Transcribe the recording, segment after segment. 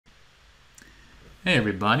Hey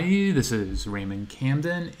everybody, this is Raymond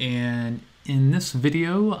Camden, and in this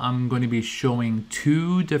video I'm going to be showing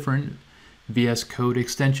two different VS Code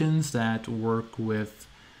extensions that work with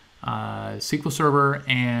SQL Server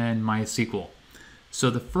and MySQL.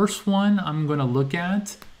 So the first one I'm going to look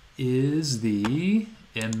at is the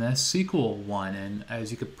mssql one, and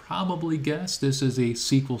as you could probably guess, this is a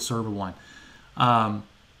SQL Server one.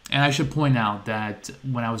 And I should point out that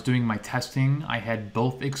when I was doing my testing, I had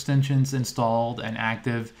both extensions installed and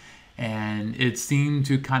active, and it seemed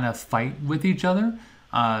to kind of fight with each other.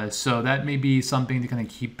 So that may be something to kind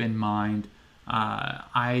of keep in mind.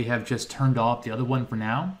 I have just turned off the other one for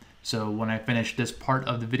now. So when I finish this part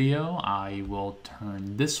of the video, I will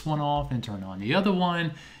turn this one off and turn on the other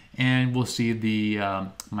one, and we'll see the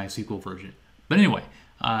MySQL version. But anyway,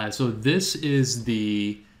 so this is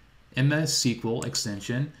the mssql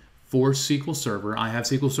extension for SQL Server. I have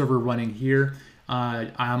SQL Server running here.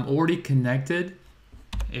 I'm already connected.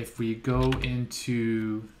 If we go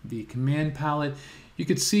into the command palette, you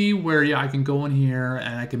can see where I can go in here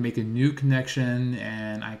and I can make a new connection,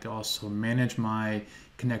 and I can also manage my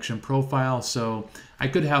connection profile. So I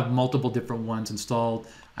could have multiple different ones installed.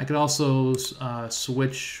 I could also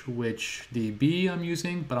switch which DB I'm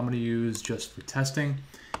using, but I'm going to use just for testing.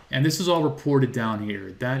 And this is all reported down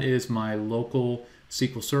here. That is my local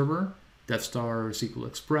SQL Server, Death Star SQL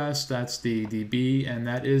Express, that's the DB, and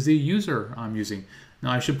that is the user I'm using.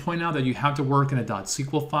 Now I should point out that you have to work in a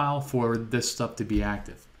 .SQL file for this stuff to be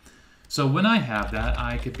active. So when I have that,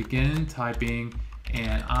 I could begin typing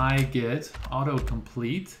and I get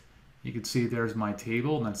autocomplete. You can see there's my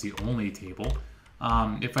table, and that's the only table.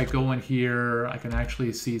 If I go in here, I can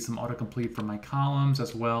actually see some autocomplete for my columns,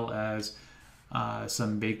 as well as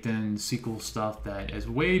some baked in SQL stuff that is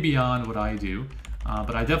way beyond what I do.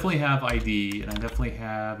 But I definitely have ID, and I definitely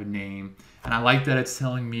have a name. And I like that it's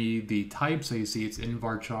telling me the type. So you see it's in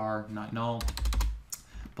varchar, not null.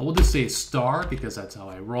 But we'll just say star because that's how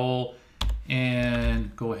I roll.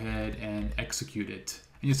 And go ahead and execute it.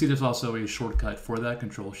 And you see there's also a shortcut for that,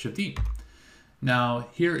 Control-Shift-E. Now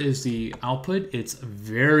here is the output. It's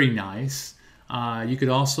very nice. You could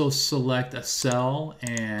also select a cell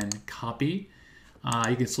and copy.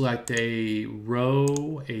 You can select a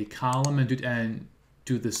row, a column, and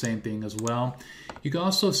do the same thing as well. You can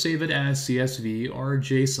also save it as CSV or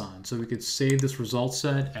JSON. So we could save this result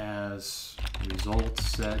set as result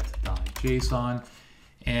set.json,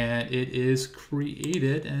 and it is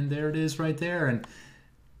created, and there it is right there. And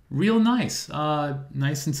real nice,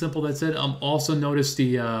 nice and simple. That's it. Also notice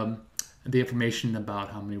the information about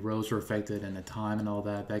how many rows are affected and the time and all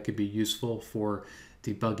that. That could be useful for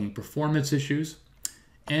debugging performance issues.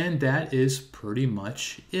 And that is pretty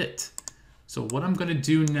much it. So what I'm going to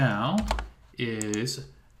do now is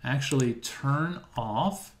actually turn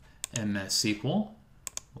off mssql.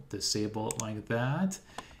 We'll disable it like that.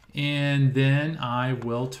 And then I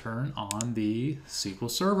will turn on the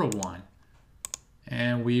SQL Server one.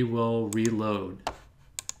 And we will reload.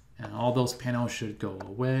 And all those panels should go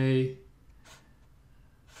away.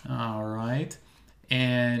 All right.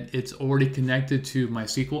 And it's already connected to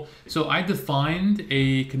MySQL. So I defined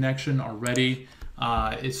a connection already.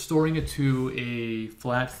 It's storing it to a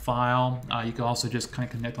flat file. You can also just kind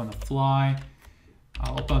of connect on the fly.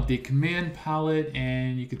 I'll open up the command palette,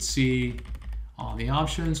 and you can see all the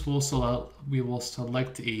options. We will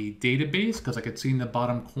select a database, because I could see in the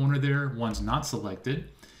bottom corner there, one's not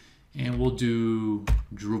selected. And we'll do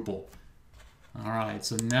Drupal. All right,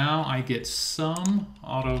 so now I get some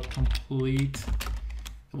autocomplete.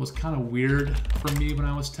 It was kind of weird for me when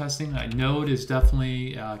I was testing. Node is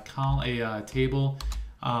definitely a table.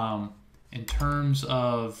 In terms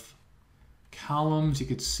of columns, you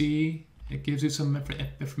could see it gives you some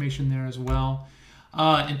information there as well.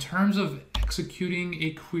 In terms of executing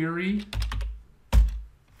a query,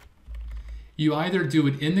 you either do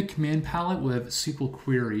it in the command palette with SQL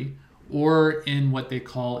query, or in what they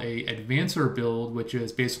call a advancer build, which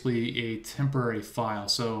is basically a temporary file.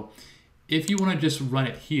 So if you want to just run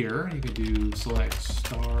it here, you can do select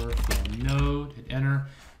star from node, hit enter,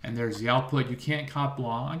 and there's the output. You can't copy,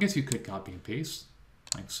 well, I guess you could copy and paste,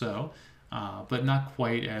 like so, but not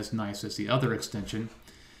quite as nice as the other extension.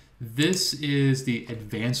 This is the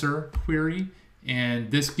advancer query, and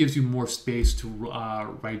this gives you more space to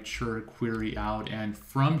write your query out. And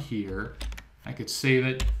from here, I could save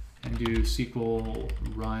it and do SQL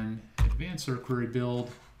run advancer query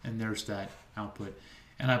build, and there's that output.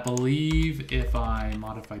 And I believe if I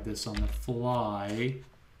modified this on the fly,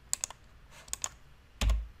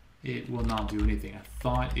 it will not do anything. I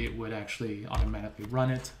thought it would actually automatically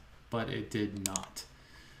run it, but it did not.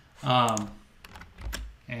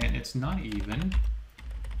 and it's not even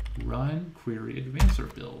run query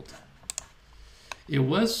advancer build. It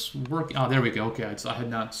was working. Oh, there we go. Okay, I had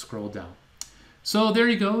not scrolled down. So there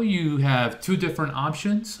you go. You have two different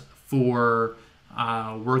options for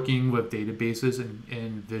working with databases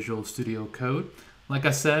in Visual Studio Code. Like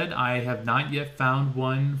I said, I have not yet found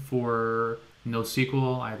one for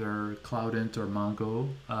NoSQL, either Cloudant or Mongo,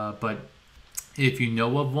 but if you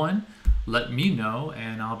know of one, let me know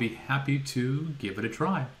and I'll be happy to give it a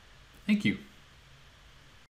try. Thank you.